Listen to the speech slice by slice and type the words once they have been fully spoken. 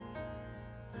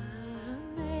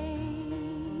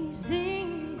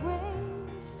Amazing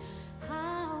grace,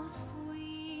 how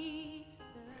sweet the...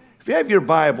 If you have your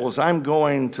Bibles, I'm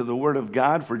going to the Word of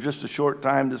God for just a short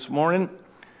time this morning,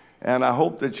 and I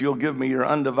hope that you'll give me your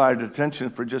undivided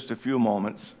attention for just a few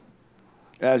moments.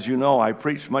 As you know, I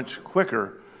preach much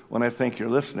quicker when I think you're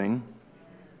listening.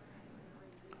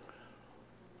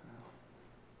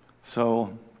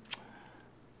 So,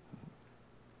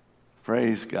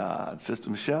 praise God. Sister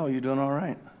Michelle, you doing all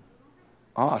right?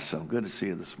 Awesome. Good to see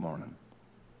you this morning.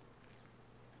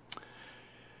 If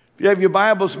you have your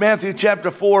Bibles, Matthew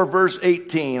chapter 4, verse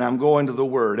 18, I'm going to the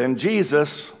Word. And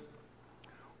Jesus,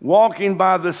 walking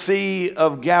by the Sea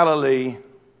of Galilee,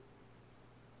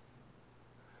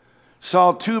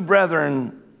 saw two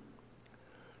brethren,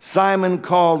 Simon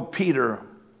called Peter,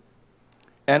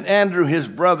 and Andrew his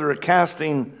brother,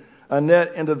 casting a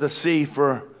net into the sea,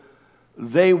 for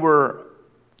they were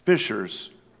fishers.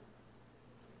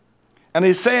 And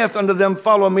he saith unto them,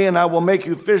 Follow me, and I will make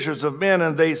you fishers of men.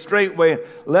 And they straightway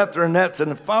left their nets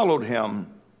and followed him.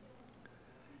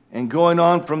 And going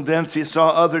on from thence, he saw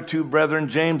other two brethren,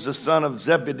 James the son of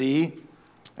Zebedee,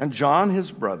 and John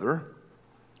his brother,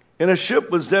 in a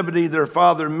ship with Zebedee their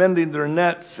father, mending their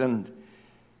nets, and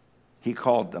he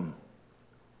called them.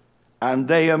 And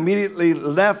they immediately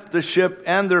left the ship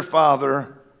and their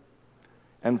father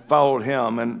and followed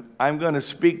him. And I'm going to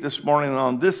speak this morning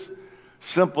on this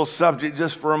simple subject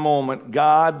just for a moment.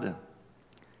 God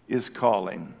is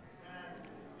calling.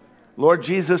 Lord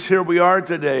Jesus, here we are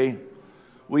today.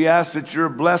 We ask that your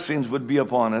blessings would be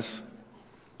upon us.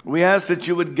 We ask that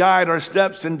you would guide our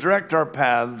steps and direct our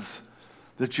paths,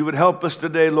 that you would help us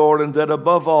today, Lord, and that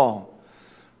above all,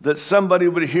 that somebody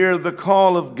would hear the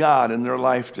call of God in their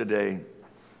life today.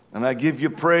 And I give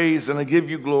you praise and I give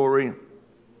you glory.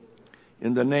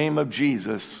 In the name of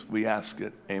Jesus, we ask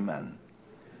it. Amen.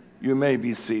 You may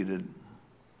be seated.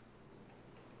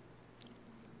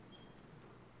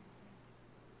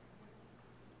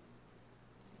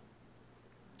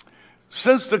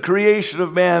 Since the creation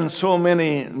of man so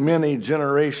many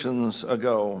generations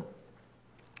ago,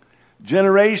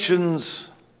 generations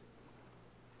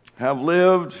have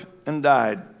lived and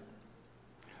died.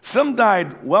 Some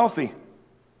died wealthy.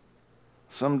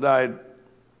 Some died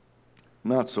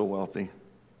not so wealthy.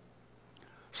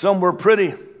 Some were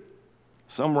pretty.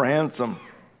 Some were handsome.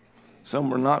 Some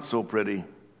were not so pretty,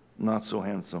 not so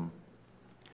handsome.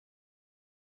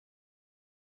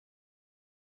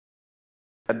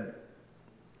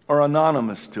 Are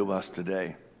anonymous to us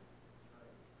today.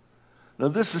 Now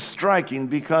this is striking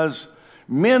because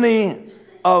many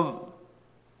of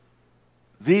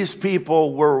these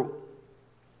people were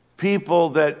people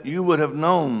that you would have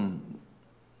known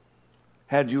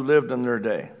had you lived in their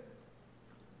day.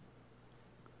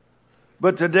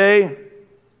 But today,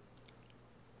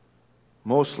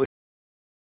 mostly,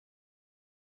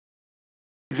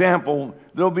 for example,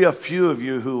 there'll be a few of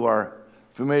you who are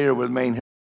familiar with Maine.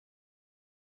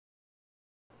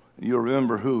 You'll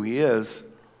remember who he is.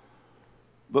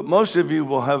 But most of you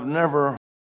will have never.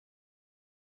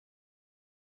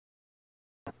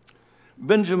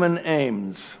 Benjamin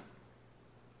Ames.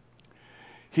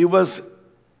 He was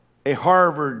a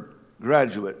Harvard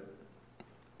graduate.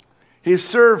 He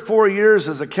served 4 years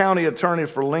as a county attorney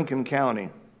for Lincoln County.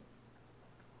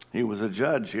 He was a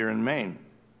judge here in Maine.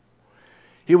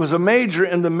 He was a major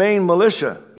in the Maine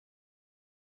militia.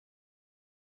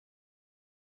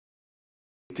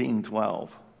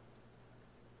 1812.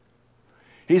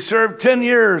 He served 10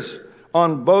 years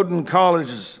on Bowdoin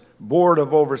College's Board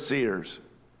of Overseers.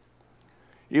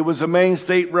 He was a Maine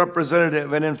state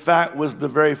representative and in fact was the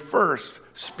very first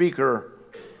speaker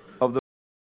of the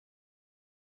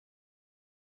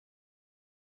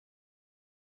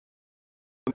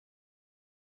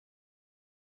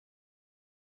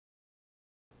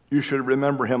you should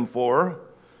remember him for,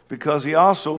 because he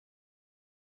also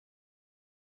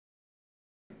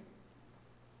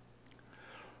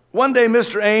one day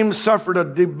Mr. Ames suffered a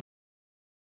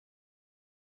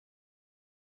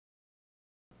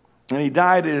and he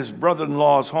died at his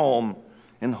brother-in-law's home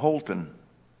in Holton.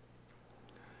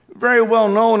 Very well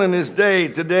known in his day.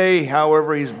 Today,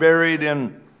 however, he's buried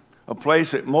in a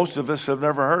place that most of us have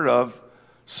never heard of,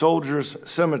 Soldiers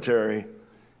Cemetery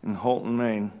in Holton,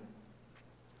 Maine.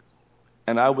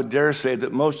 And I would dare say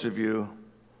that most of you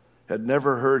had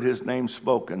never heard his name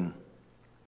spoken.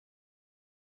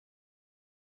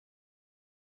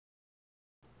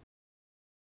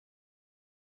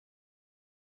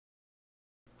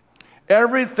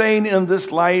 Everything in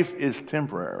this life is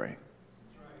temporary.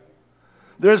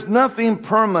 There's nothing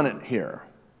permanent here.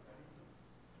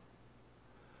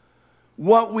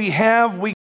 What we have,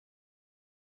 we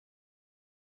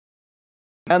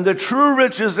And the true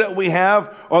riches that we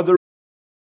have are the.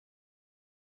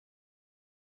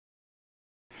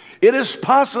 It is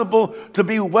possible to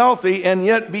be wealthy and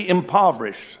yet be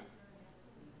impoverished.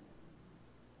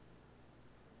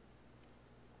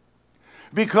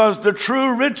 Because the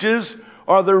true riches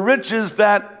are the riches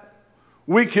that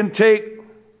we can take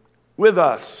with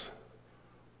us,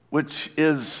 which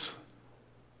is,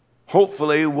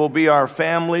 hopefully, will be our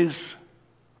families,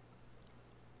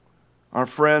 our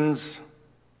friends,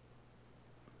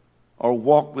 our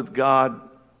walk with God.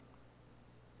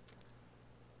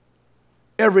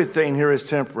 Everything here is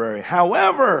temporary.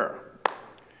 However,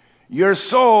 your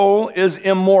soul is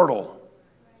immortal.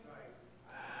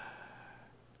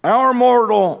 Our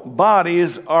mortal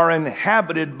bodies are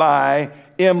inhabited by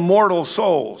immortal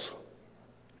souls.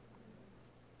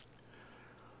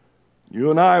 You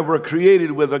and I were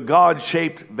created with a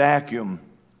God-shaped vacuum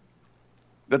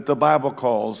that the Bible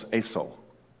calls a soul.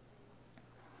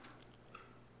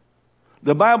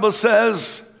 The Bible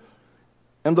says,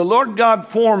 "And the Lord God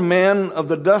formed man of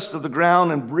the dust of the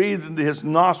ground and breathed into his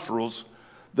nostrils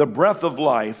the breath of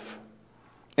life,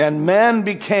 and man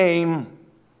became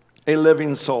a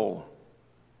living soul."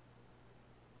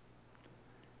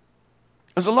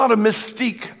 There's a lot of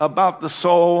mystique about the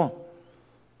soul,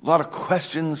 a lot of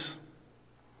questions.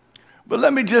 But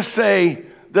let me just say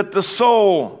that the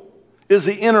soul is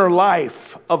the inner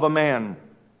life of a man.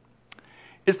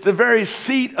 It's the very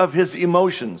seat of his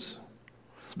emotions,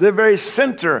 the very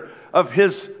center of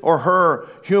his or her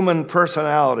human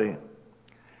personality.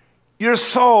 Your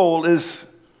soul is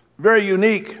very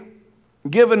unique,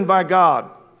 given by God.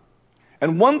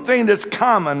 And one thing that's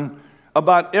common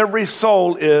about every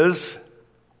soul is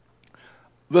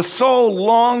the soul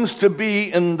longs to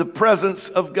be in the presence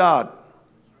of God.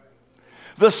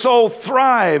 The soul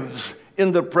thrives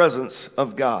in the presence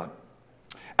of God.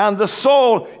 And the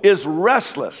soul is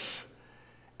restless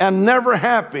and never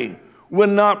happy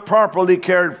when not properly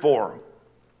cared for.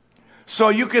 So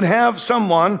you can have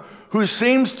someone who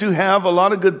seems to have a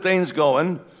lot of good things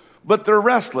going, but they're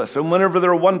restless. And whenever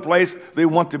they're one place, they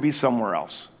want to be somewhere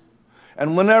else.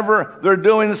 And whenever they're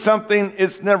doing something,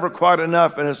 it's never quite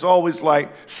enough. And it's always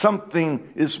like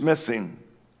something is missing.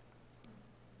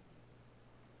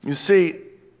 You see,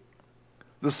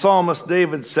 the psalmist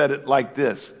David said it like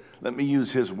this. Let me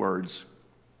use his words.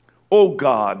 "O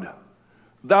God,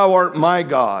 thou art my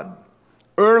God.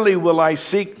 Early will I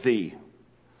seek thee.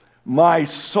 My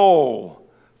soul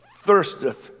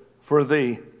thirsteth for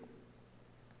thee."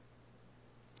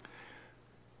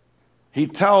 He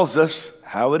tells us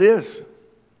how it is.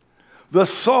 The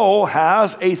soul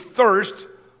has a thirst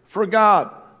for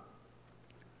God.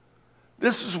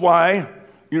 This is why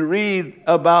you read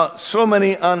about so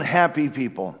many unhappy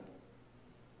people.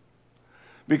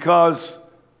 Because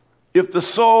if the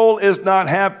soul is not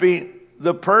happy,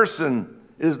 the person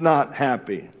is not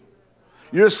happy.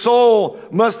 Your soul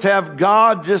must have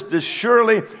God just as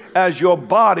surely as your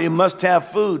body must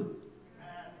have food.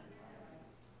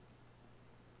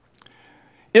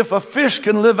 If a fish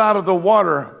can live out of the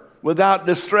water without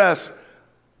distress,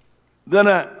 then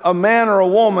a man or a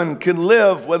woman can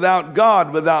live without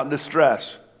God without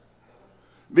distress.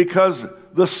 Because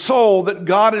the soul that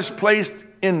God has placed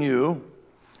in you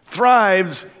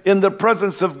thrives in the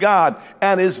presence of God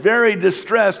and is very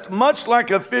distressed, much like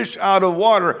a fish out of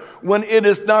water when it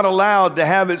is not allowed to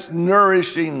have its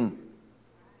nourishing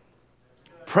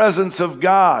presence of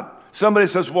God. Somebody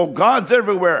says, "Well, God's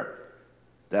everywhere."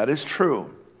 That is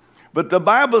true. But the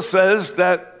Bible says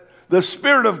that the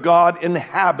Spirit of God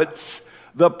inhabits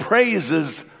the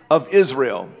praises of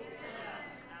Israel.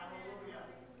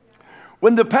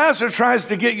 When the pastor tries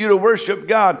to get you to worship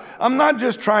God, I'm not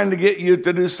just trying to get you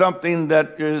to do something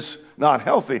that is not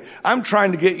healthy. I'm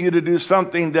trying to get you to do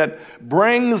something that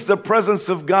brings the presence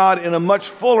of God in a much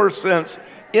fuller sense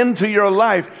into your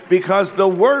life, because the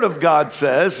Word of God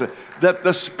says that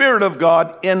the Spirit of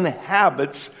God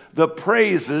inhabits the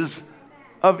praises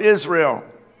of Israel.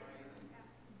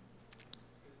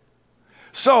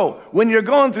 So, when you're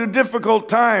going through difficult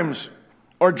times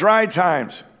or dry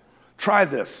times, try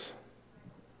this.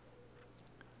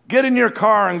 Get in your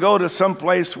car and go to some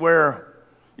place where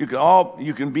you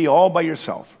can be all by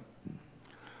yourself.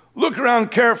 Look around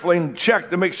carefully and check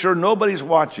to make sure nobody's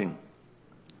watching.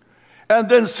 And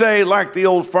then say, like the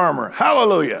old farmer,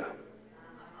 "Hallelujah.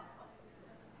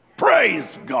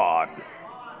 Praise God.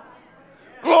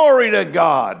 Glory to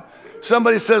God."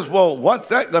 Somebody says, "Well, what's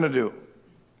that going to do?"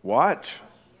 Watch.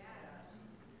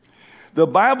 The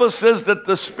Bible says that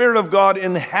the Spirit of God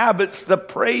inhabits the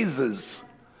praises.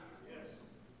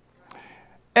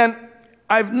 And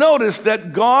I've noticed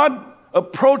that God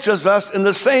approaches us in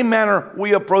the same manner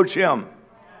we approach him.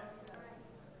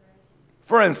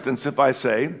 For instance, if I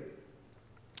say,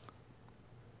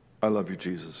 I love you,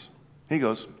 Jesus, he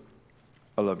goes,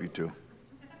 I love you too.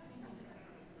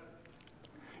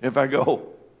 If I go,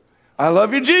 I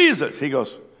love you, Jesus, he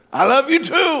goes, I love you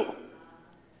too.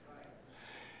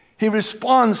 He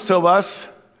responds to us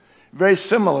very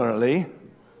similarly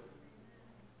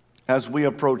as we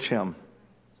approach him.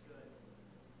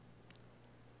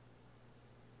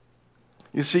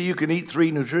 You see, you can eat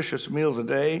 3 nutritious meals a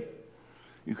day.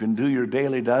 You can do your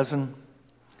daily dozen.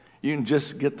 You can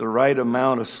just get the right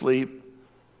amount of sleep.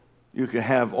 You can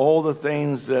have all the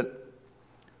things that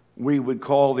we would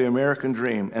call the American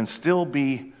dream and still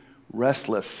be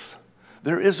restless.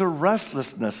 There is a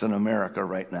restlessness in America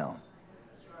right now.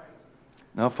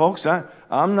 Now, folks,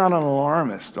 I'm not an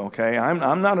alarmist, okay?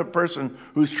 I'm not a person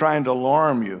who's trying to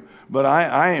alarm you, but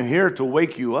I am here to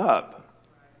wake you up.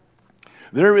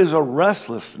 There is a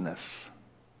restlessness.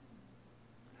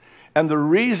 And the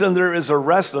reason there is a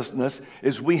restlessness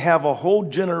is we have a whole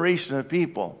generation of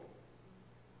people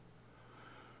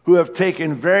who have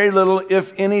taken very little,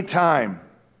 if any, time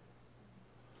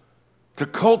to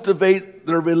cultivate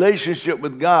their relationship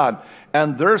with God,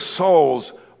 and their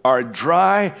souls are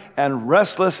dry and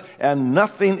restless, and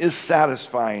nothing is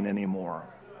satisfying anymore.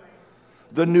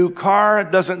 The new car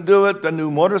doesn't do it. The new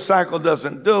motorcycle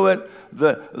doesn't do it.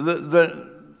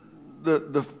 The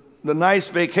nice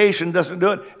vacation doesn't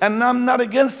do it. And I'm not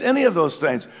against any of those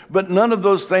things, but none of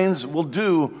those things will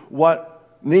do what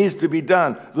needs to be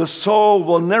done. The soul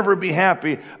will never be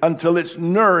happy until it's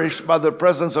nourished by the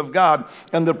presence of God,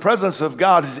 and the presence of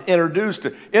God is introduced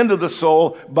into the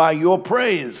soul by your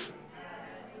praise.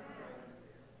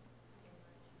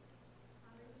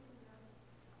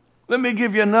 Let me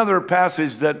give you another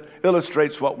passage that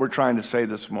illustrates what we're trying to say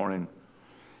this morning.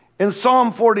 In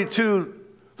Psalm 42,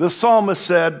 the psalmist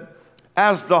said,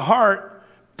 as the hart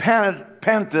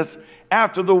panteth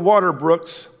after the water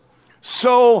brooks,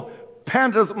 so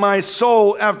panteth my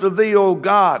soul after thee, O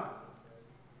God.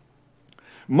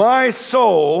 My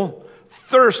soul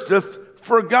thirsteth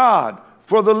for God,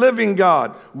 for the living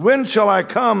God. When shall I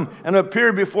come and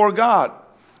appear before God?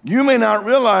 You may not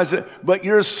realize it, but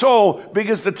your soul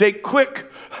begins to take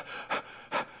quick,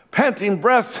 panting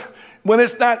breaths when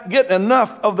it's not getting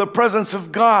enough of the presence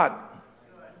of God.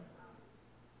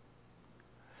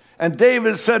 And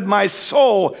David said, my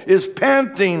soul is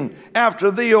panting after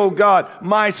thee, O God.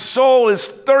 My soul is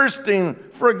thirsting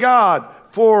for God,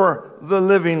 for the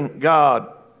living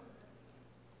God.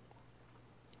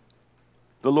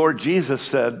 The Lord Jesus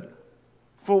said,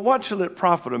 for what shall it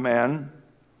profit a man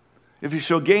if he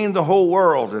shall gain the whole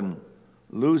world and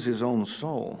lose his own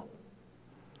soul?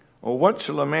 Or what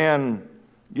shall a man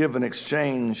give in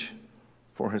exchange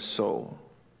for his soul?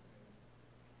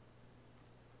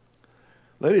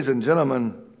 Ladies and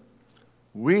gentlemen,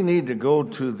 we need to go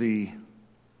to the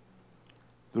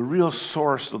real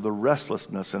source of the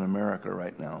restlessness in America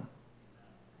right now.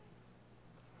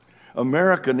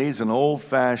 America needs an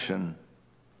old-fashioned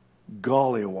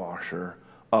gully washer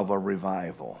of a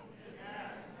revival.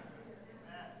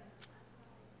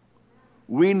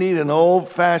 We need an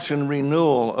old-fashioned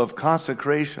renewal of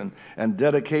consecration and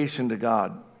dedication to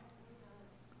God.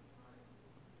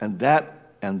 And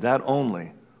that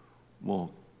only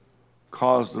will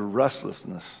cause the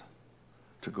restlessness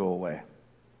to go away.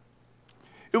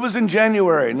 It was in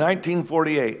January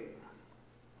 1948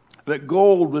 that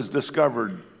gold was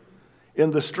discovered in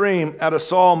the stream at a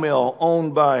sawmill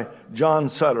owned by John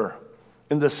Sutter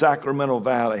in the Sacramento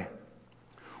Valley.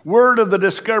 Word of the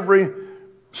discovery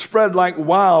spread like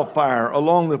wildfire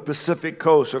along the Pacific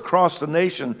coast, across the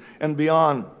nation and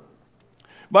beyond.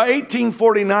 By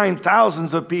 1849,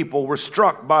 thousands of people were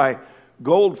struck by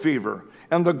gold fever,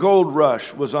 and the gold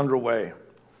rush was underway.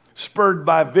 Spurred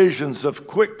by visions of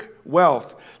quick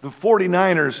wealth, the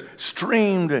 49ers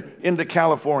streamed into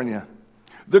California.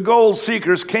 The gold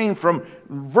seekers came from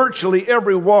virtually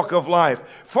every walk of life.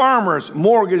 Farmers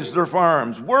mortgaged their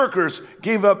farms. Workers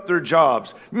gave up their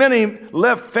jobs. Many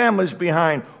left families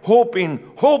behind,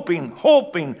 hoping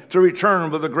to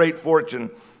return with a great fortune.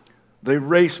 They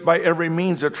raced by every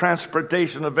means of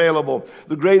transportation available.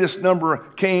 The greatest number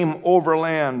came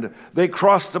overland. They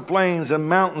crossed the plains and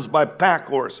mountains by pack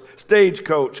horse,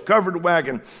 stagecoach, covered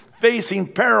wagon, facing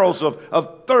perils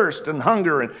of thirst and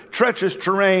hunger and treacherous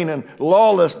terrain and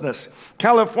lawlessness.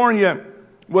 California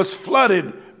was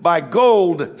flooded by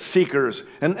gold seekers.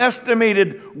 An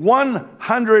estimated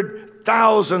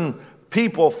 100,000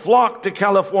 people flocked to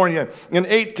California in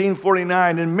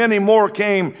 1849, and many more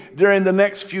came during the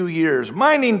next few years.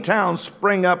 Mining towns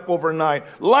sprang up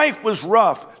overnight. Life was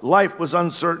rough. Life was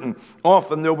uncertain.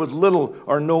 Often there was little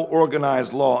or no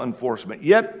organized law enforcement.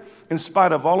 Yet, in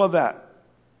spite of all of that,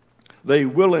 they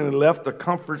willingly left the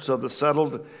comforts of the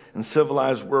settled and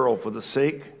civilized world for the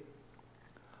sake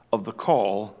of the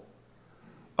call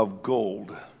of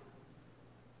gold.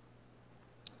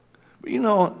 But you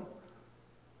know,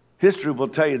 history will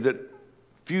tell you that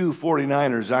few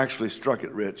 49ers actually struck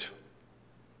it rich.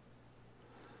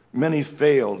 Many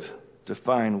failed to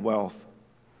find wealth.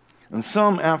 And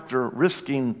some, after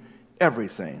risking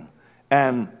everything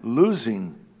and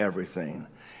losing everything,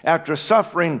 after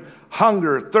suffering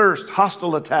hunger, thirst,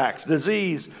 hostile attacks,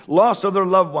 disease, loss of their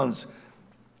loved ones,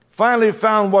 finally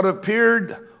found what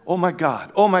appeared, oh my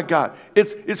God,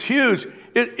 it's huge.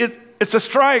 It's a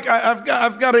strike.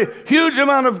 I've got a huge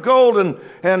amount of gold.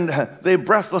 And they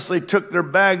breathlessly took their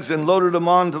bags and loaded them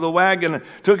onto the wagon,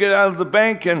 took it out of the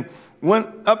bank and went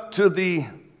up to the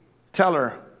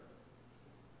teller,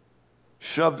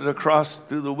 shoved it across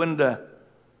through the window,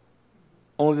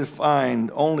 only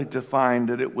to find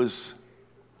that it was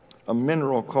a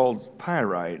mineral called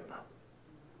pyrite,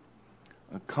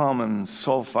 a common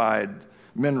sulfide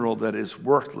mineral that is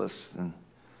worthless. And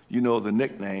you know the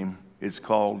nickname is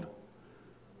called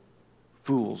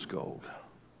fool's gold.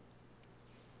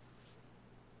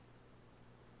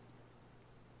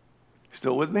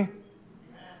 Still with me?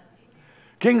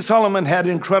 King Solomon had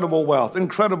incredible wealth,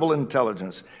 incredible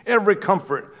intelligence, every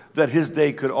comfort that his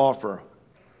day could offer.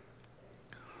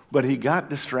 But he got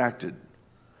distracted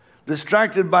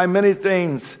by many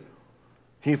things.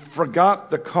 He forgot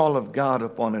the call of God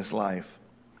upon his life.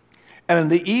 And in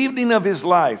the evening of his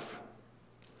life,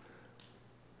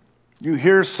 you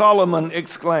hear Solomon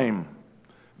exclaim,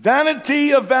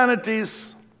 "Vanity of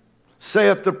vanities,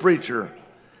 saith the preacher.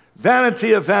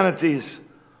 Vanity of vanities,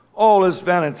 all is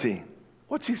vanity."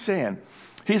 What's he saying?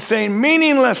 He's saying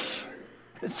meaningless.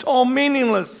 It's all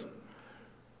meaningless.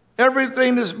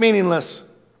 Everything is meaningless.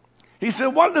 He said,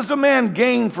 what does a man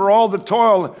gain for all the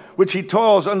toil which he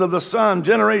toils under the sun?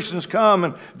 Generations come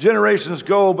and generations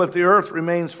go, but the earth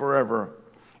remains forever.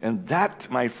 And that,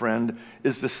 my friend,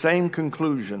 is the same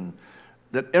conclusion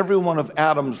that every one of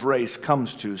Adam's race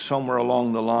comes to somewhere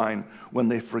along the line when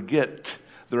they forget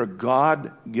their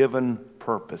God-given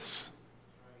purpose.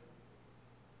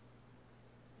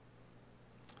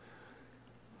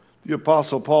 The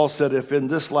Apostle Paul said, if in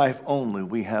this life only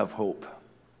we have hope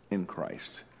in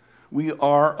Christ, we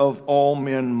are of all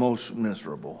men most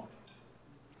miserable.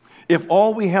 If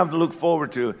all we have to look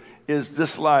forward to is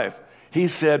this life, he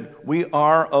said, we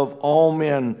are of all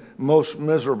men most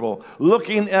miserable.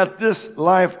 Looking at this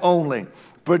life only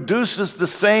produces the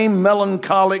same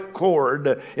melancholic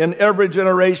chord in every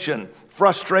generation.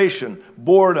 Frustration,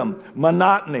 boredom,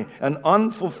 monotony, and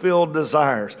unfulfilled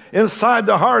desires. Inside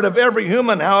the heart of every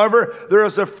human, however, there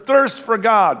is a thirst for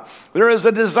God. There is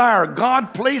a desire.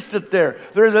 God placed it there.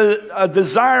 There is a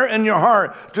desire in your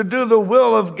heart to do the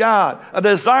will of God, a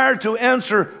desire to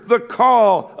answer the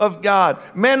call of God.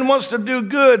 Man wants to do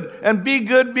good and be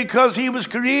good because he was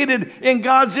created in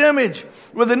God's image,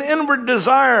 with an inward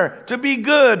desire to be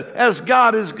good as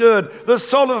God is good. The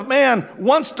soul of man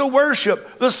wants to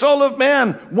worship. The soul of man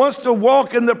wants to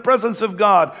walk in the presence of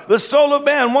God. The soul of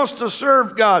man wants to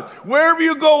serve God. Wherever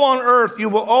you go on earth, you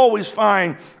will always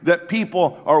find that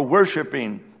people are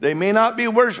worshiping. They may not be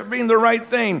worshiping the right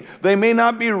thing. They may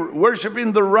not be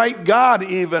worshiping the right God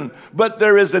even. But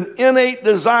there is an innate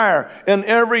desire in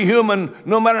every human,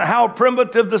 no matter how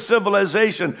primitive the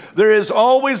civilization. There is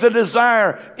always a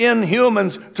desire in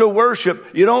humans to worship.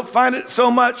 You don't find it so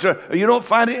much, you don't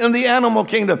find it in the animal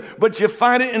kingdom, but you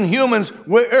find it in humans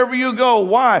wherever you go.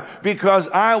 Why? Because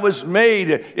I was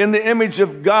made in the image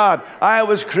of God. I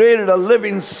was created a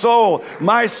living soul.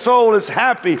 My soul is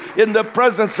happy in the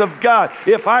presence of God.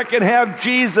 If I can have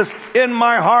Jesus in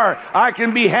my heart, I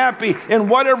can be happy in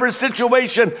whatever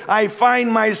situation I find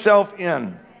myself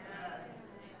in.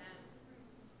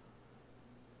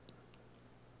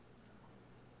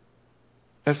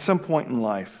 At some point in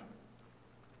life,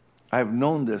 I've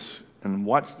known this and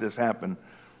watched this happen.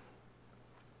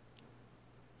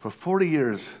 For 40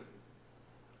 years,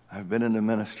 I've been in the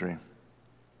ministry.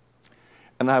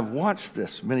 And I've watched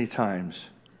this many times.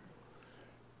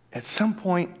 At some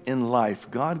point in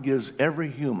life, God gives every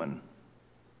human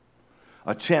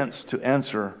a chance to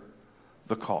answer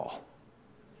the call.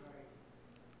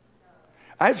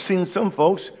 I've seen some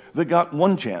folks that got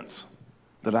one chance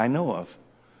that I know of,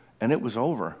 and it was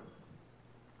over.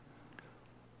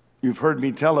 You've heard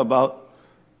me tell about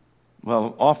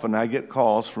Well, often I get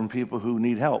calls from people who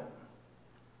need help.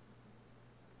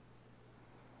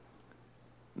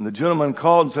 And the gentleman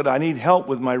called and said, I need help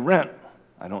with my rent.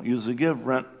 I don't usually give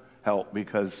rent help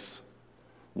because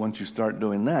once you start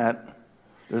doing that,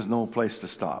 there's no place to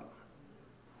stop.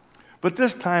 But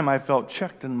this time I felt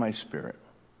checked in my spirit.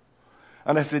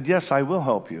 And I said, yes, I will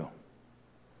help you.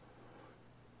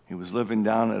 He was living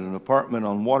down at an apartment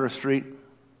on Water Street.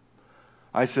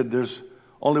 I said, there's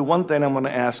only one thing I'm going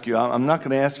to ask you. I'm not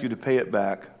going to ask you to pay it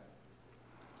back.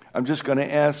 I'm just going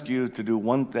to ask you to do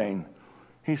one thing.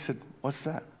 He said, what's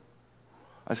that?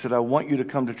 I said, I want you to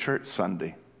come to church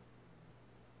Sunday.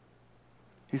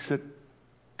 He said,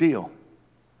 deal.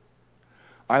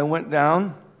 I went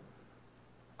down.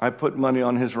 I put money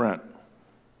on his rent.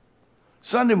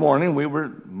 Sunday morning, we were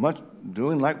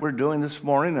doing like we're doing this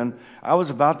morning, and I was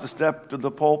about to step to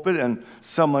the pulpit, and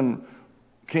someone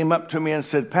came up to me and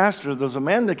said, Pastor, there's a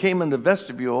man that came in the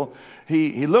vestibule.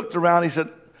 He looked around. He said,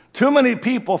 too many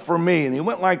people for me. And he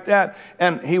went like that,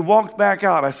 and he walked back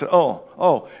out. I said,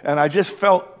 oh. And I just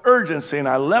felt urgency, and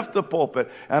I left the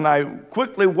pulpit, and I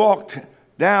quickly walked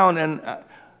down, and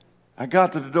I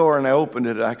got to the door, and I opened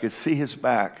it. I could see his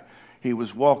back. He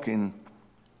was walking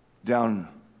down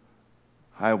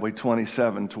Highway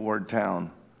 27 toward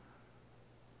town.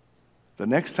 The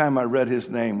next time I read his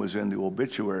name was in the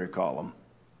obituary column.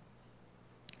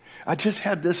 I just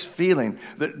had this feeling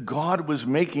that God was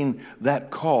making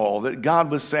that call, that God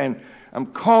was saying, I'm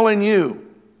calling you.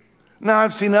 Now,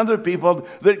 I've seen other people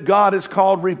that God has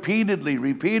called repeatedly.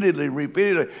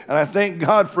 And I thank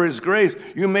God for his grace.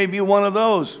 You may be one of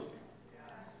those.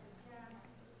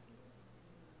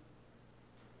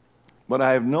 But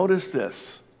I have noticed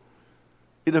this.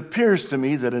 It appears to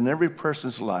me that in every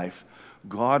person's life,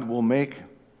 God will make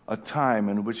a time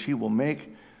in which he will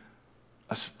make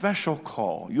a special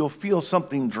call. You'll feel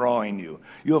something drawing you.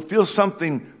 You'll feel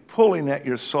something pulling at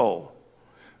your soul.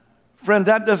 Friend,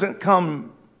 that doesn't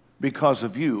come because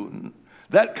of you.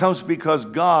 That comes because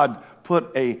God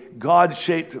put a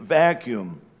God-shaped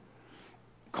vacuum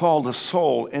called a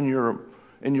soul in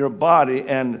your body,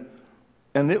 and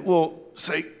it will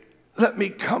say, let me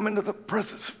come into the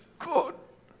presence of God.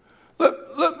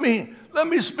 Let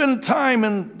me spend time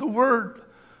in the Word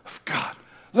of God.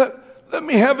 Let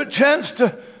me have a chance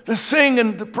to sing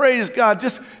and to praise God.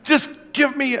 Just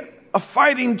give me a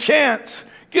fighting chance.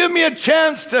 Give me a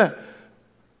chance to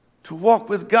walk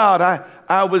with God.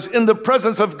 I was in the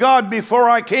presence of God before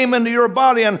I came into your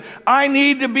body, and I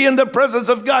need to be in the presence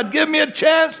of God. Give me a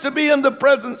chance to be in the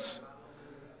presence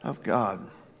of God.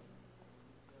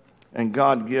 And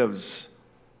God gives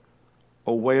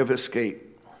a way of escape.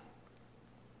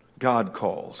 God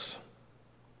calls.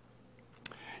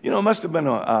 You know, it must have been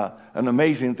an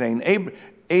amazing thing.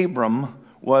 Abram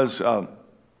was a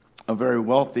very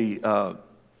wealthy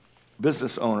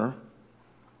business owner.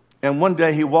 And one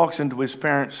day he walks into his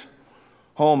parents'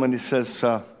 home and he says,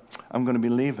 I'm going to be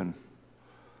leaving.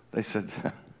 They said,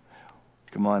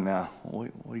 come on now,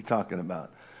 what are you talking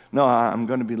about? No, I'm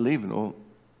going to be leaving. Oh,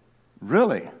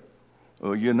 really?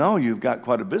 Well, you know, you've got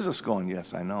quite a business going.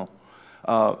 Yes, I know.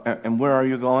 And where are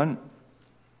you going?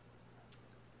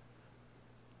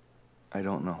 I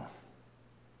don't know.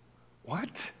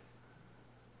 What?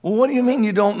 Well, what do you mean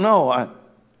you don't know?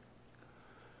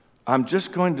 I'm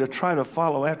just going to try to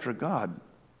follow after God.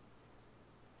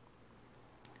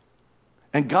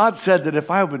 And God said that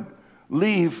if I would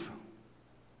leave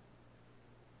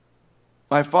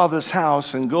my father's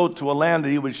house and go to a land that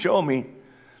he would show me,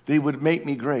 that he would make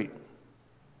me great.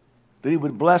 That he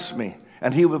would bless me.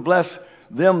 And he would bless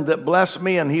them that bless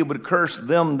me, and he would curse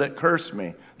them that curse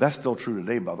me. That's still true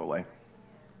today, by the way.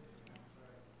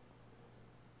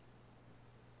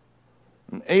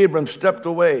 And Abram stepped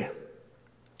away.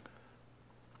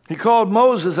 He called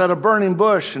Moses at a burning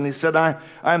bush, and he said, I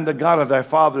am the God of thy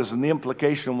fathers. And the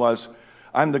implication was,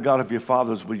 I'm the God of your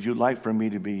fathers. Would you like for me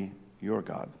to be your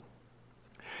God?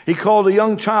 He called a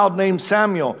young child named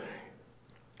Samuel,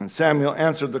 and Samuel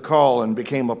answered the call and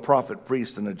became a prophet,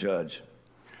 priest, and a judge.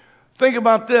 Think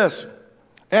about this.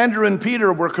 Andrew and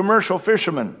Peter were commercial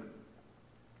fishermen.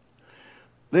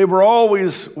 They were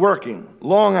always working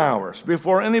long hours.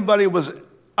 Before anybody was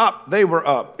up, they were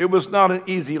up. It was not an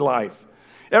easy life.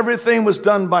 Everything was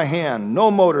done by hand.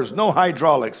 No motors, no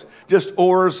hydraulics. Just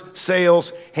oars,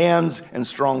 sails, hands, and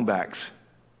strong backs.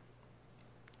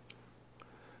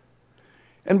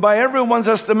 And by everyone's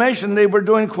estimation, they were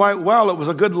doing quite well. It was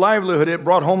a good livelihood. It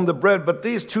brought home the bread. But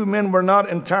these two men were not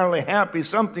entirely happy.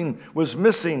 Something was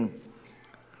missing.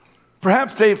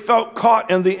 Perhaps they felt caught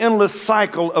in the endless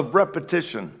cycle of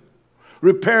repetition.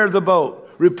 Repair the boat.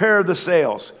 Repair the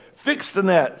sails. Fix the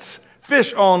nets.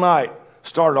 fish all night.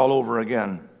 Start all over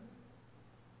again.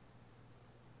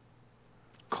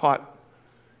 Caught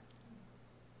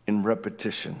in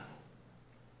repetition.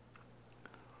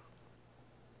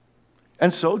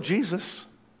 And so Jesus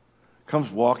comes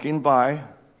walking by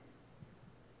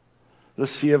the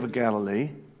Sea of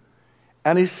Galilee,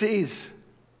 and he sees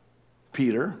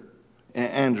Peter and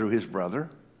Andrew, his brother,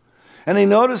 and he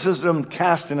notices them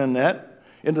casting a net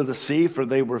into the sea, for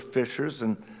they were fishers,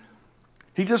 and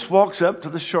he just walks up to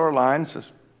the shoreline and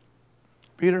says,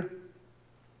 Peter,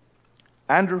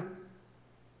 Andrew,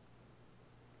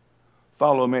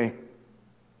 follow me,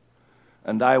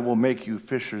 and I will make you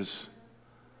fishers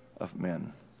of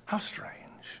men. How strange.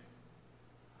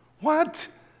 What?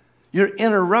 You're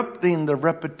interrupting the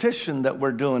repetition that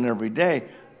we're doing every day.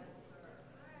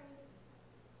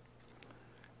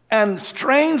 And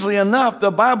strangely enough,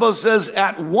 the Bible says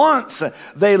at once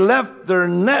they left their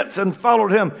nets and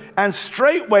followed him, and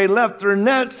straightway left their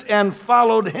nets and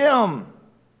followed him.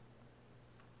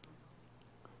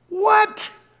 What?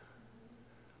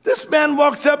 This man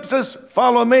walks up and says,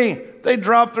 follow me. They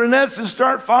drop their nets and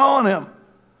start following him.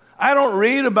 I don't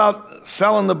read about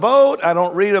selling the boat. I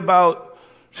don't read about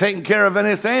taking care of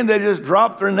anything. They just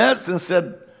dropped their nets and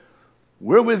said,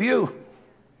 we're with you.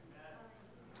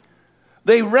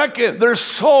 Their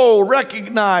soul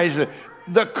recognized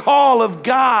the call of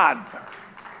God.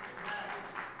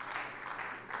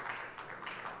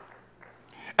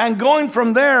 And going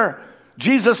from there,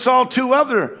 Jesus saw two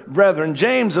other brethren,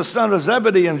 James, the son of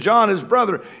Zebedee, and John, his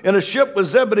brother, in a ship with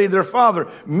Zebedee, their father,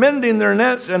 mending their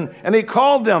nets, and he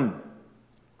called them.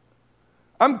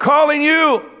 I'm calling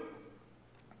you.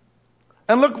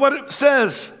 And look what it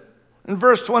says in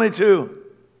verse 22.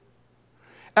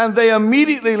 And they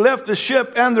immediately left the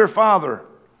ship and their father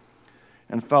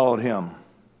and followed him.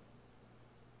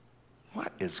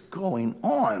 What is going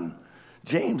on?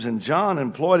 James and John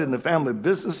employed in the family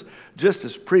business just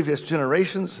as previous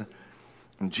generations.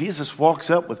 And Jesus walks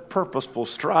up with purposeful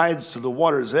strides to the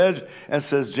water's edge and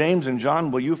says, James and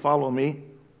John, will you follow me?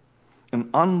 And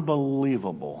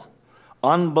unbelievably,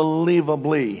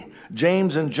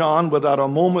 James and John, without a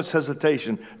moment's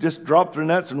hesitation, just dropped their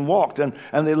nets and walked. And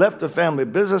they left the family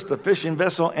business, the fishing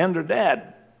vessel, and their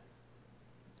dad.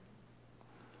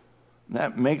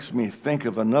 That makes me think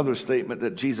of another statement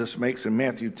that Jesus makes in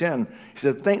Matthew 10. He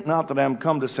said, think not that I am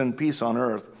come to send peace on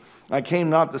earth. I came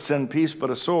not to send peace, but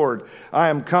a sword. I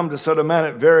am come to set a man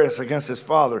at variance against his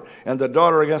father, and the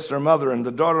daughter against her mother, and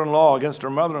the daughter-in-law against her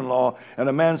mother-in-law, and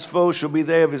a man's foes shall be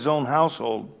they of his own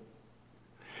household.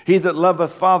 He that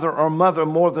loveth father or mother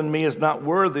more than me is not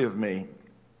worthy of me.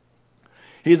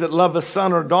 He that loveth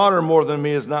son or daughter more than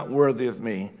me is not worthy of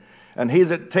me. And he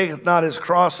that taketh not his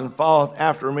cross and followeth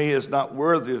after me is not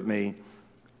worthy of me.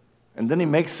 And then he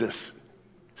makes this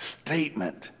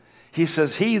statement. He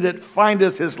says, he that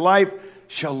findeth his life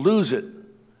shall lose it.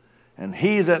 And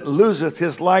he that loseth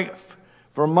his life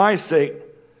for my sake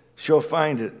shall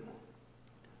find it.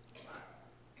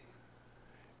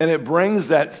 And it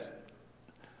brings a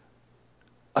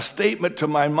statement to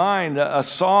my mind, a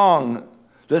song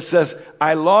that says,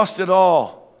 I lost it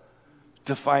all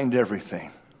to find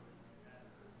everything.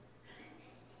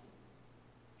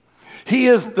 He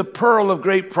is the pearl of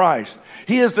great price.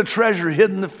 He is the treasure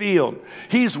hidden in the field.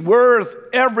 He's worth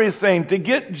everything. To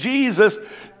get Jesus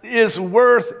is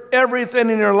worth everything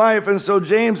in your life. And so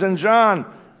James and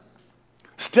John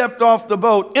stepped off the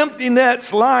boat. Empty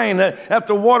nets lying at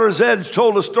the water's edge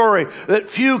told a story that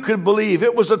few could believe.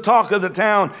 It was the talk of the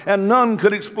town, and none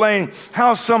could explain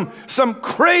how some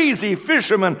crazy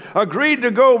fishermen agreed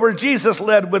to go where Jesus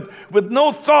led with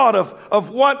no thought of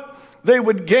what they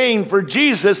would gain, for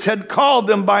Jesus had called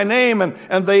them by name,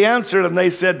 and they answered and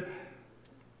they said,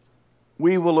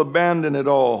 we will abandon it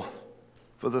all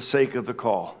for the sake of the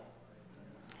call.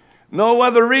 No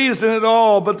other reason at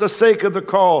all but the sake of the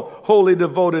call, wholly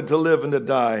devoted to live and to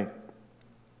die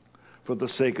for the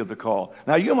sake of the call.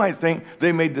 Now you might think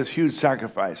they made this huge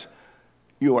sacrifice.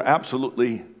 You are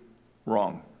absolutely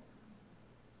wrong.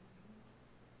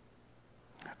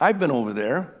 I've been over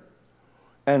there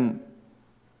and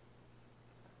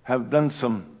have done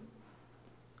some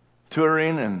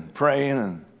touring and praying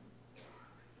and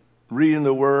reading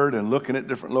the Word and looking at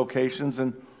different locations.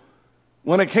 And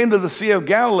when it came to the Sea of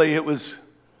Galilee, it was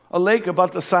a lake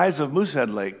about the size of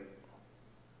Moosehead Lake.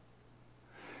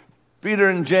 Peter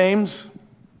and James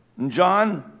and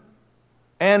John,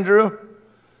 Andrew,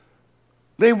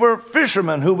 they were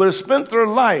fishermen who would have spent their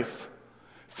life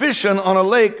fishing on a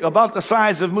lake about the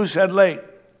size of Moosehead Lake.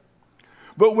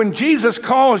 But when Jesus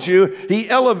calls you, he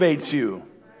elevates you.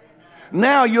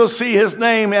 Now you'll see his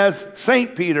name as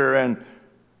St. Peter and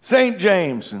St.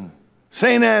 James and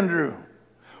St. Andrew.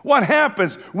 What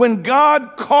happens when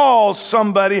God calls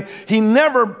somebody? He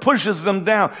never pushes them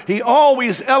down. He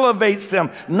always elevates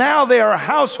them. Now they are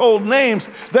household names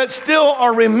that still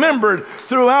are remembered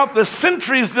throughout the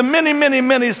centuries, the many, many,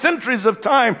 many centuries of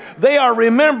time. They are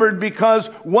remembered because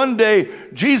one day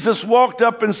Jesus walked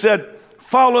up and said,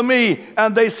 "Follow me."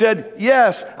 And they said,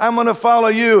 "Yes, I'm going to follow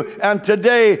you." And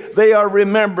today they are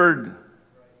remembered,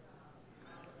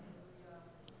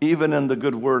 even in the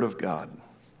good word of God.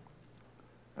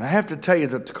 I have to tell you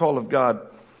that the call of God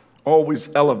always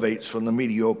elevates from the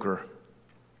mediocre.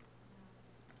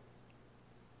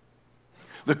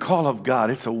 The call of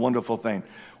God, it's a wonderful thing.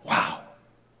 Wow.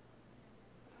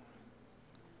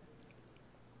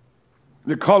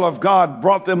 The call of God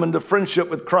brought them into friendship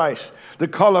with Christ. The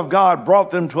call of God brought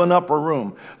them to an upper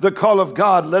room. The call of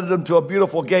God led them to a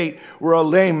beautiful gate where a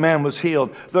lame man was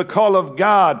healed. The call of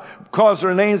God caused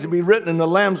their names to be written in the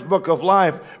Lamb's Book of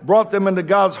Life, brought them into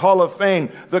God's Hall of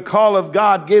Fame. The call of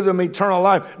God gave them eternal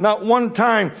life. Not one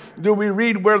time do we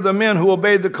read where the men who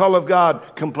obeyed the call of God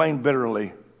complained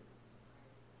bitterly.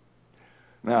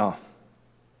 Now,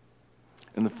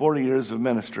 in the 40 years of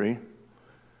ministry,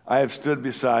 I have stood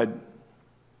beside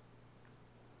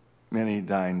many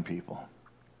dying people.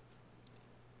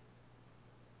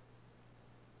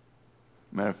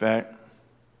 Matter of fact,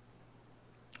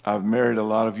 I've married a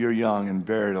lot of your young and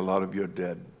buried a lot of your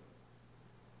dead.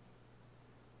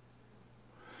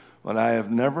 But I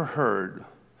have never heard,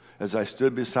 as I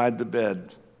stood beside the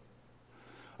bed,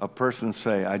 a person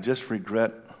say, "I just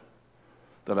regret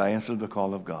that I answered the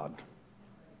call of God."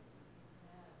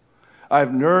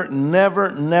 I've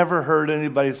never heard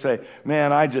anybody say,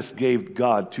 "Man, I just gave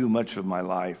God too much of my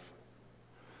life."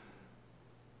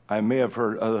 I may have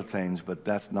heard other things, but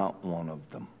that's not one of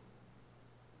them.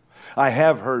 I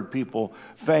have heard people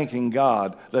thanking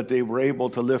God that they were able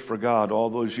to live for God all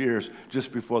those years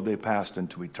just before they passed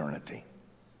into eternity.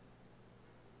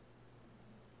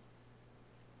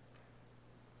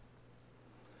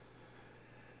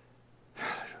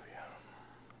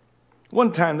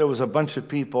 One time there was a bunch of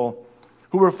people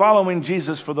who were following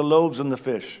Jesus for the loaves and the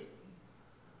fish.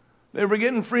 They were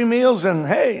getting free meals and,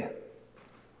 hey,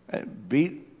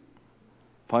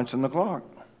 punching the clock.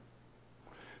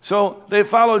 So they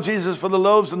followed Jesus for the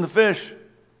loaves and the fish.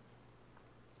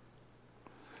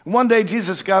 One day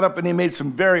Jesus got up and he made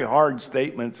some very hard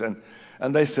statements,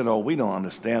 and they said, "Oh, we don't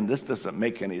understand. This doesn't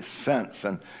make any sense."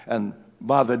 And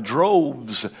by the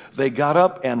droves, they got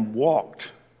up and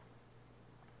walked.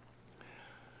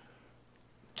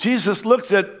 Jesus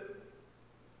looks at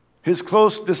his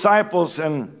close disciples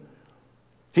and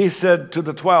he said to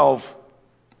the 12,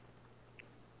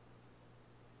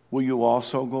 "Will you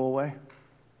also go away?"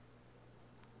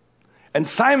 And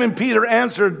Simon Peter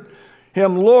answered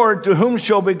him, "Lord, to whom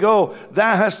shall we go?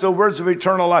 Thou hast the words of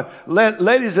eternal life."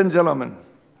 Ladies and gentlemen,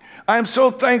 I'm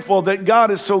so thankful that God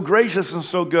is so gracious and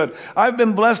so good. I've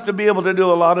been blessed to be able to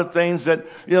do a lot of things that,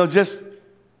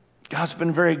 God's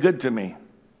been very good to me.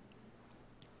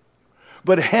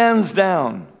 But hands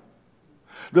down,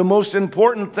 the most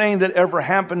important thing that ever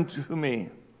happened to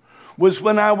me was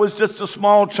when I was just a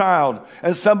small child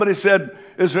and somebody said,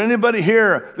 "Is there anybody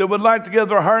here that would like to give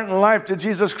their heart and life to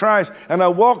Jesus Christ?" And I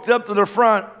walked up to the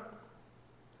front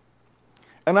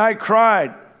and I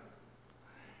cried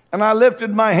and I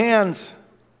lifted my hands.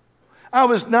 I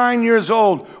was 9 years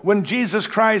old when Jesus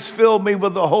Christ filled me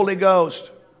with the Holy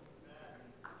Ghost.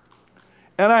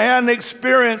 And I had an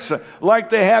experience like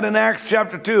they had in Acts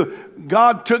chapter 2.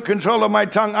 God took control of my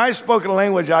tongue. I spoke a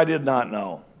language I did not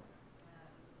know.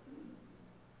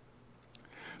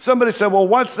 Somebody said, "Well,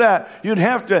 what's that?" You'd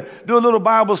have to do a little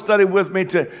Bible study with me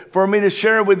for me to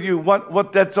share with you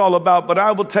what that's all about. But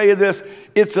I will tell you this,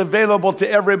 it's available to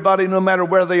everybody no matter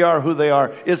where they are, who they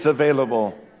are. It's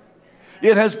available.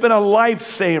 It has been a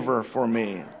lifesaver for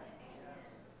me.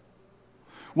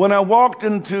 When I walked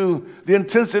into the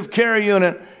intensive care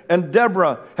unit and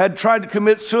Deborah had tried to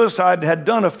commit suicide and had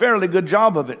done a fairly good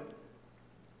job of it.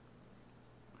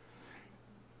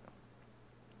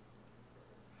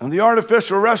 And the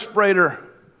artificial respirator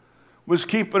was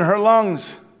keeping her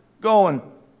lungs going.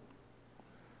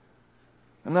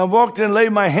 And I walked in,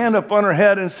 laid my hand up on her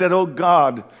head and said, "Oh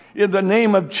God, in the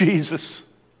name of Jesus."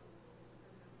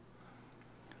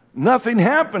 Nothing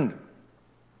happened.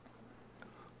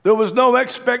 There was no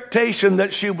expectation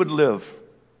that she would live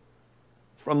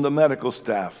from the medical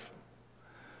staff.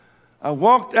 I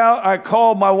walked out, I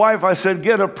called my wife, I said,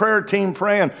 "Get a prayer team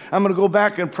praying. I'm going to go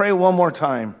back and pray one more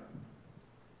time."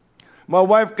 My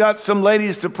wife got some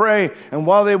ladies to pray, and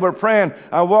while they were praying,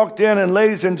 I walked in, and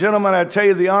ladies and gentlemen, I tell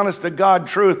you the honest to God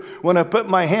truth, when I put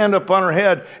my hand up on her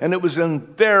head, and it was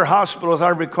in their hospital, as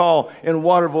I recall, in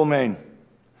Waterville, Maine.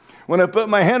 When I put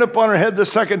my hand upon her head the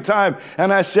second time,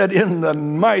 and I said, in the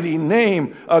mighty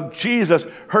name of Jesus,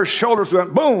 her shoulders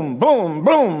went boom, boom,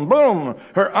 boom, boom.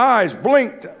 Her eyes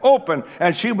blinked open,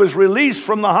 and she was released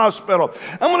from the hospital.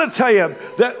 I'm going to tell you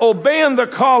that obeying the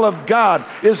call of God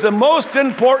is the most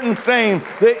important thing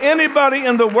that anybody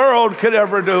in the world could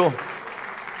ever do.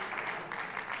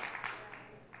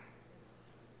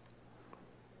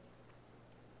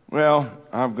 Well,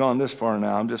 I've gone this far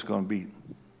now. I'm just going to be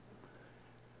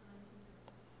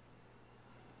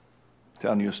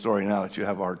telling you a story now that you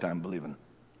have a hard time believing.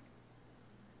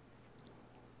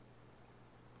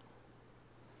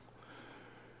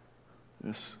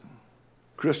 This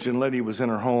Christian lady was in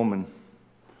her home, and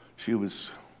she was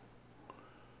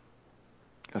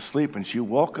asleep, and she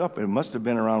woke up. It must have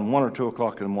been around 1 or 2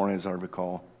 o'clock in the morning, as I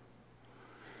recall.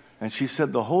 And she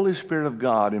said the Holy Spirit of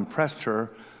God impressed her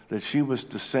that she was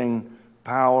to sing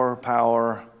power,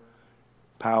 power,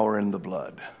 power in the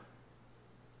blood.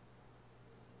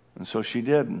 And so she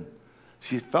did. And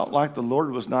she felt like the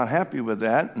Lord was not happy with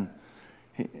that.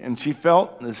 And she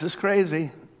felt, this is crazy,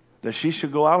 that she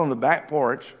should go out on the back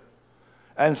porch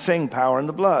and sing power in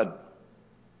the blood.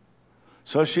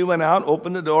 So she went out,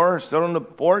 opened the door, stood on the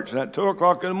porch, and at 2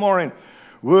 o'clock in the morning,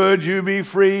 would you be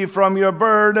free from your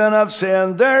burden of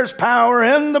sin? There's power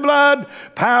in the blood,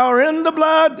 power in the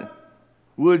blood.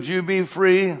 Would you be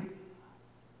free?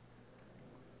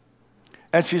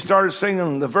 And she started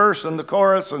singing the verse and the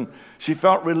chorus, and she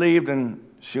felt relieved, and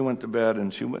she went to bed,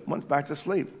 and she went back to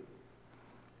sleep.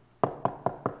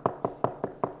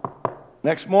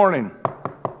 Next morning,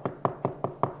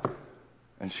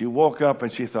 and she woke up,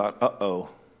 and she thought, uh-oh.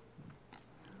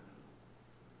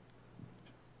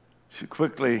 She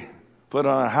quickly put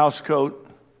on a house coat,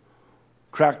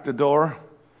 cracked the door,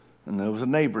 and there was a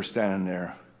neighbor standing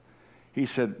there. He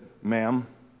said, ma'am,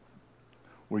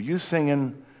 were you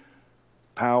singing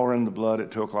power in the blood at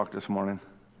 2 o'clock this morning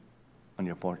on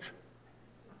your porch?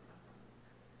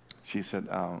 She said,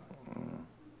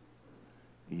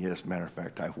 yes, matter of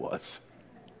fact, I was.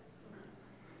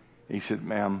 He said,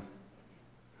 ma'am,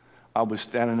 I was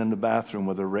standing in the bathroom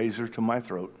with a razor to my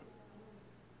throat.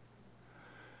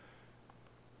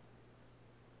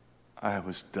 I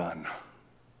was done.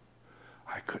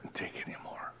 I couldn't take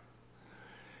anymore.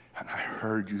 And I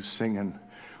heard you singing,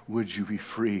 would you be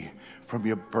free from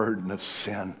your burden of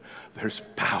sin? There's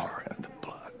power in the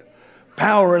blood.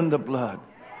 Power in the blood.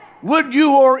 Would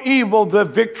you or evil the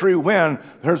victory win?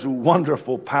 There's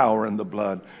wonderful power in the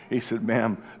blood. He said,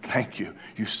 ma'am, thank you.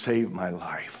 You saved my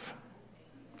life.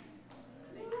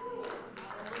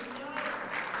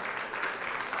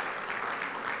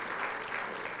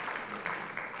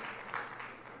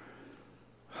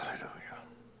 Hallelujah.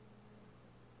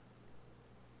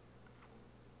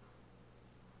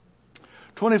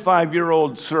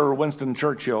 25-year-old Sir Winston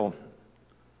Churchill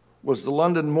was the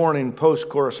London Morning Post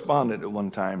correspondent at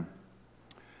one time.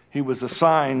 He was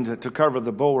assigned to cover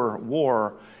the Boer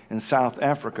War in South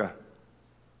Africa.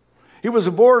 He was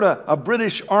aboard a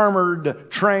British armored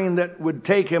train that would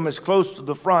take him as close to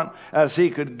the front as he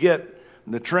could get.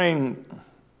 The train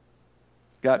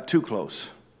got too close.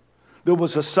 There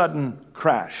was a sudden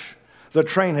crash. The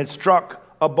train had struck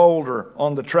a boulder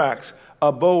on the tracks,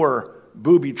 a Boer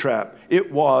booby trap.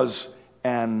 It was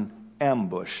an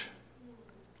ambush.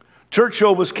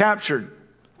 Churchill was captured,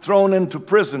 thrown into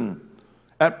prison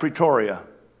at Pretoria.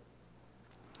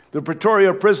 The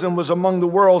Pretoria prison was among the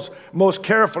world's most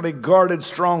carefully guarded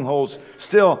strongholds.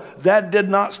 Still, that did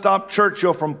not stop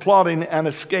Churchill from plotting an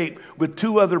escape with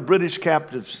 2 other British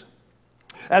captives.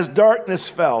 As darkness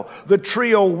fell, the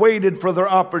trio waited for their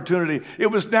opportunity. It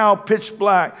was now pitch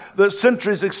black. The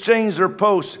sentries exchanged their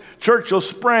posts. Churchill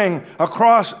sprang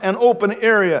across an open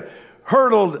area,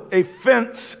 hurdled a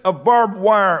fence of barbed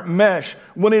wire mesh.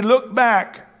 When he looked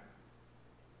back,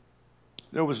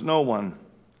 there was no one.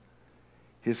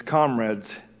 His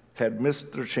comrades had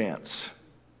missed their chance.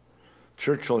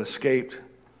 Churchill escaped.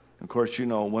 Of course, you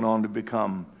know, went on to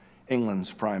become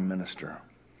England's prime minister.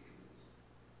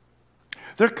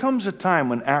 There comes a time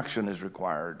when action is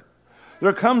required.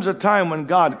 There comes a time when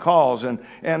God calls, and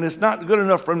it's not good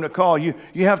enough for him to call. You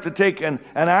have to take an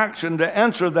action to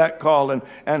answer that call.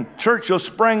 And Churchill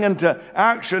sprang into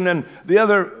action, and the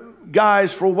other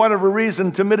guys, for whatever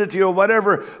reason, timidity or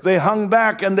whatever, they hung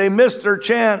back and they missed their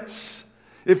chance.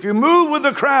 If you move with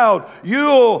the crowd,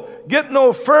 you'll get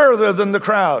no further than the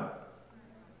crowd.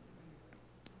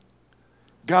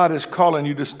 God is calling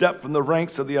you to step from the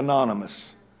ranks of the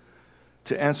anonymous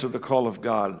to answer the call of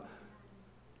God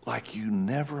like you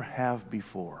never have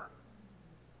before.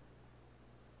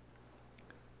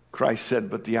 Christ said,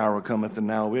 "But the hour cometh, and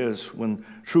now is, when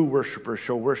true worshipers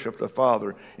shall worship the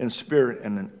Father in spirit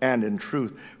and in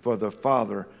truth, for the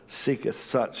Father seeketh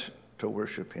such to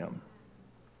worship him."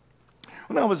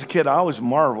 When I was a kid, I always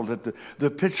marveled at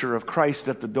the picture of Christ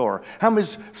at the door. How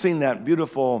many's seen that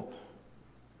beautiful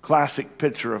classic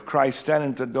picture of Christ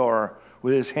standing at the door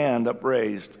with his hand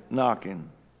upraised, knocking?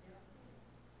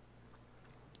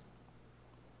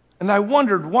 And I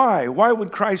wondered why. Why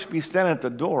would Christ be standing at the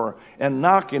door and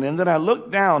knocking? And then I looked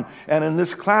down, and in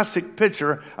this classic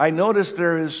picture, I noticed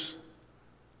there's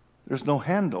no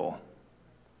handle.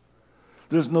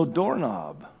 There's no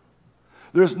doorknob.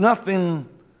 There's nothing.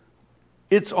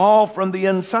 It's all from the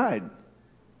inside.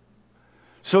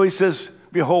 So he says,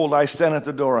 "Behold, I stand at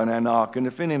the door and I knock, and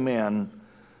if any man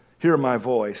hear my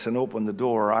voice and open the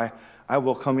door, I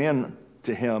will come in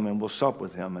to him and will sup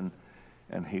with him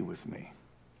and he with me."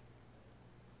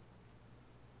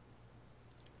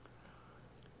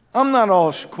 I'm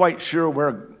not quite sure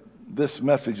where this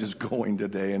message is going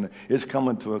today, and it's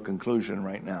coming to a conclusion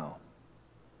right now.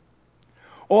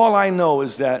 All I know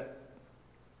is that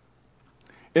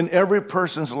in every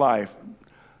person's life,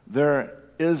 there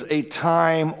is a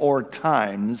time or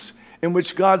times in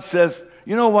which God says,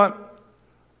 "You know what?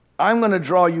 I'm going to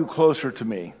draw you closer to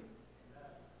me."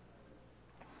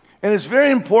 And it's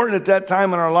very important at that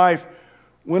time in our life,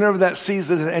 whenever that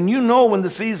season is, and you know when the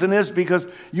season is because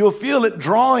you'll feel it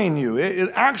drawing you.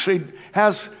 It actually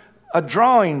has a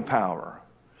drawing power.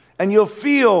 And you'll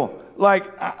feel like,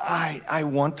 I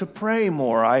want to pray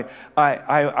more.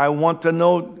 I want to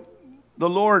know the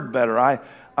Lord better. I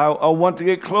want to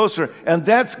get closer. And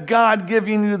that's God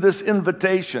giving you this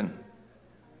invitation.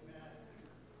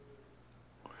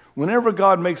 Whenever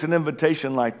God makes an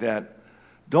invitation like that,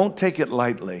 don't take it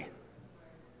lightly.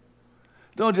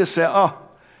 Don't just say, "Oh,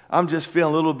 I'm just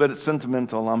feeling a little bit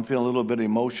sentimental. I'm feeling a little bit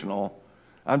emotional.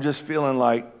 I'm just feeling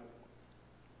like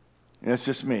it's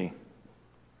just me."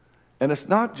 And it's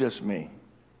not just me.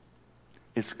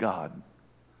 It's God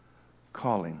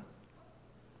calling.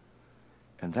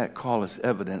 And that call is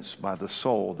evidenced by the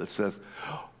soul that says,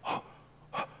 I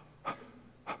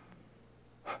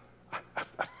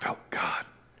felt God.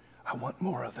 I want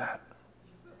more of that.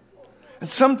 And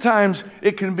sometimes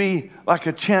it can be like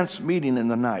a chance meeting in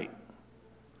the night.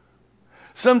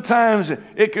 Sometimes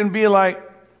it can be like,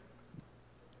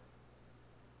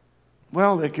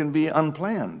 it can be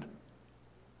unplanned.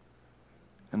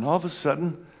 And all of a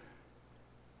sudden,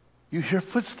 you hear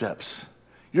footsteps.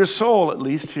 Your soul, at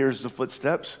least, hears the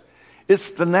footsteps.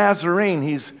 It's the Nazarene.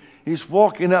 He's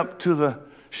walking up to the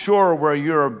shore where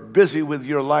you're busy with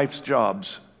your life's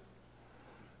jobs.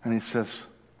 And he says,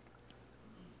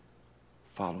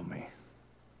 "Follow me."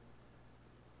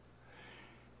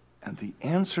 And the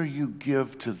answer you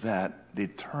give to that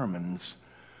determines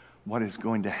what is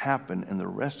going to happen in the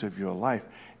rest of your life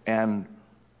and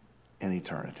in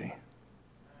eternity.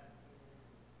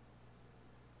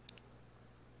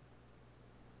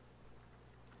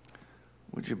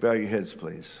 Would you bow your heads,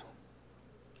 please?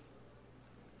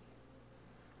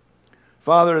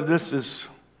 Father, this is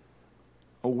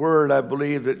a word I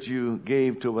believe that you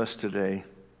gave to us today.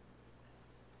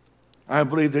 I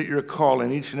believe that you're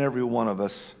calling each and every one of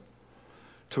us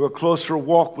to a closer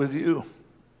walk with you.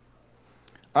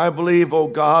 I believe, oh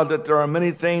God, that there are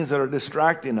many things that are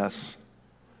distracting us,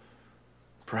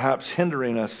 perhaps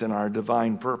hindering us in our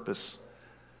divine purpose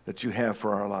that you have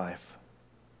for our life.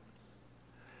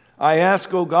 I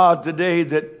ask, oh God, today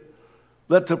that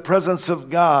let the presence of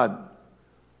God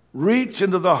reach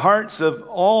into the hearts of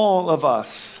all of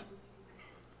us.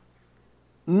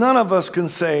 None of us can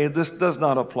say, "This does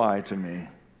not apply to me."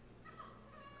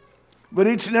 But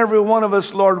each and every one of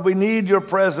us, Lord, we need your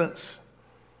presence.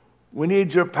 We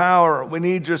need your power. We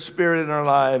need your spirit in our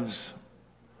lives.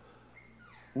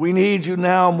 We need you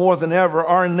now more than ever.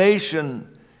 Our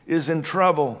nation is in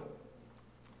trouble.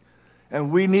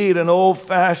 And we need an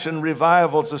old-fashioned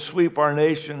revival to sweep our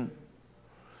nation.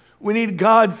 We need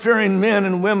God-fearing men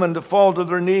and women to fall to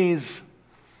their knees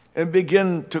and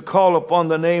begin to call upon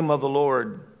the name of the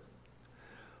Lord.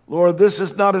 Lord, this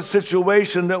is not a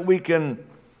situation that we can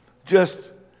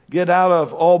just get out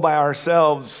of all by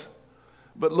ourselves.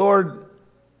 But Lord,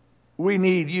 we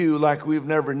need you like we've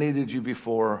never needed you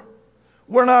before.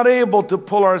 We're not able to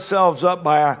pull ourselves up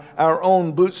by our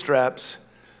own bootstraps.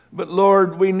 But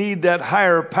Lord, we need that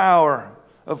higher power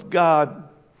of God.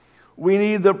 We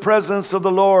need the presence of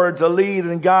the Lord to lead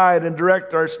and guide and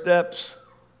direct our steps.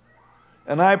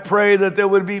 And I pray that there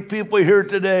would be people here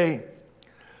today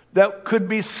that could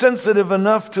be sensitive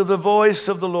enough to the voice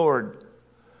of the Lord,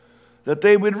 that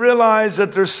they would realize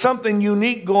that there's something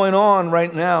unique going on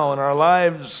right now in our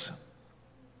lives,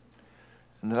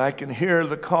 and that I can hear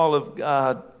the call of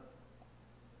God.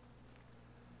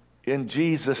 In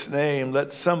Jesus' name,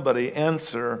 let somebody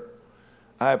answer,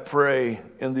 I pray,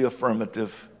 in the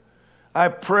affirmative. I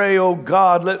pray, oh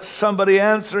God, let somebody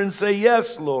answer and say,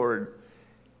 yes, Lord,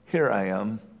 here I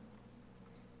am.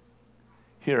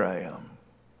 Here I am.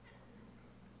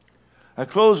 I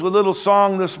close with a little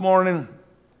song this morning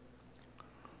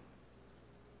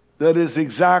that is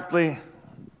exactly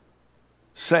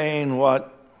saying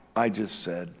what I just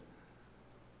said.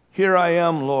 Here I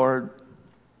am, Lord.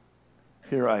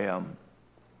 Here I am.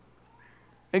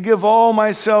 I give all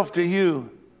myself to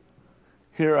you.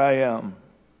 Here I am.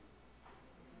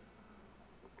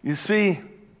 You see,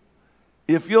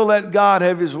 if you'll let God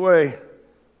have his way,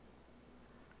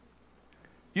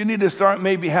 you need to start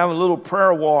maybe having a little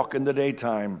prayer walk in the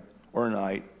daytime or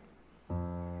night.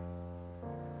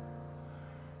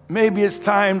 Maybe it's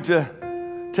time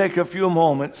to take a few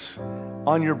moments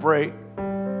on your break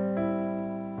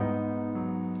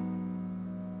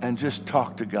and just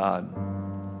talk to God.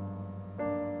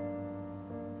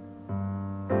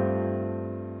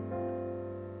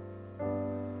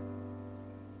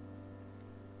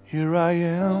 Here I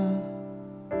am,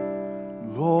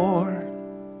 Lord.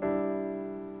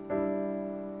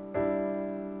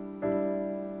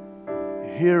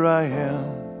 Here I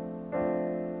am.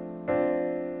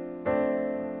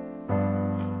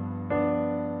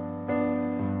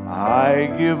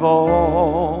 I give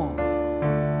all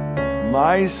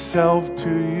myself to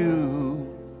you.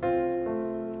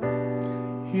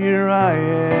 Here I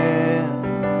am.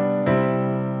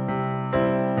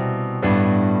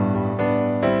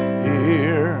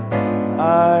 Here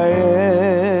I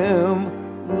am,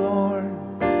 Lord.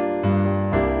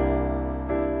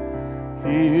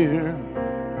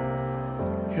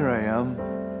 Here I am.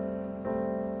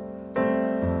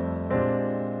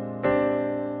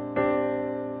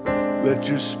 Let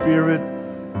your spirit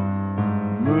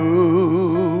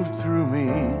move through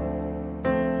me,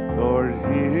 Lord.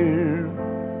 Here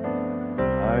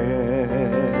I am.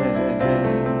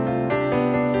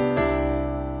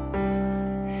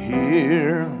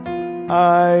 Here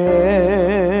I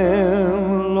am,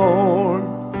 Lord.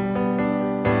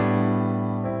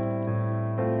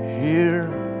 Here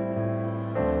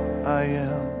I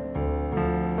am.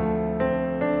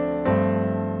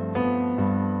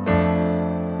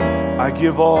 I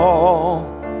give all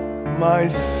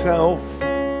myself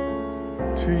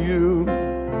to you.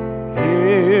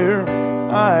 Here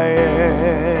I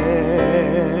am.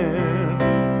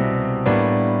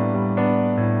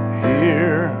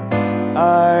 Here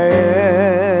I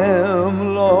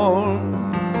am, Lord.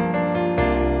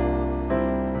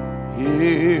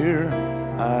 Here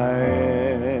I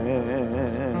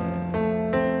am.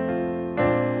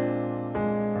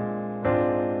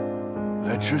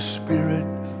 Let your spirit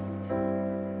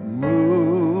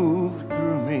move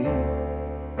through me.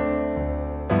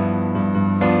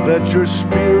 Let your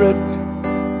spirit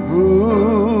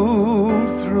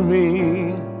move through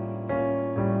me.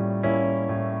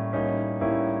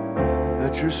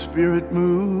 Let your spirit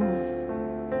move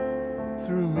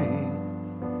through me.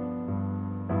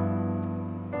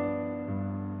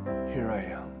 Here I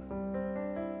am.